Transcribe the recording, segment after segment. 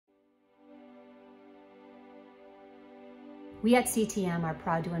We at CTM are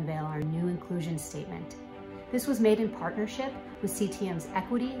proud to unveil our new Inclusion Statement. This was made in partnership with CTM's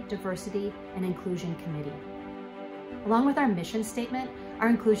Equity, Diversity, and Inclusion Committee. Along with our mission statement, our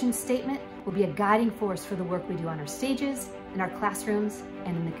Inclusion Statement will be a guiding force for the work we do on our stages, in our classrooms,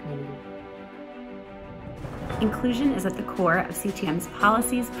 and in the community. Inclusion is at the core of CTM's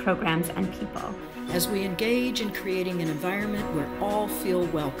policies, programs, and people. As we engage in creating an environment where all feel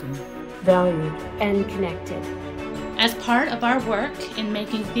welcome, valued, and connected. As part of our work in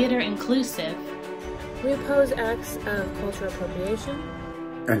making theater inclusive, we oppose acts of cultural appropriation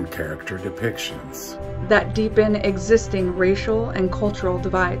and character depictions that deepen existing racial and cultural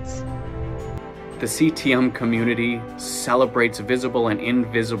divides. The CTM community celebrates visible and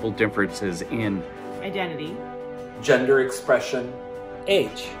invisible differences in identity, gender expression,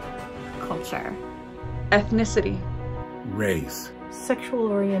 age, culture, ethnicity, race,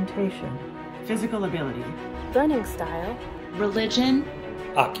 sexual orientation, physical ability, running style, religion,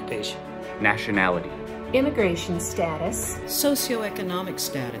 occupation, nationality, immigration status, socioeconomic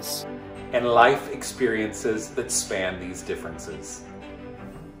status, and life experiences that span these differences.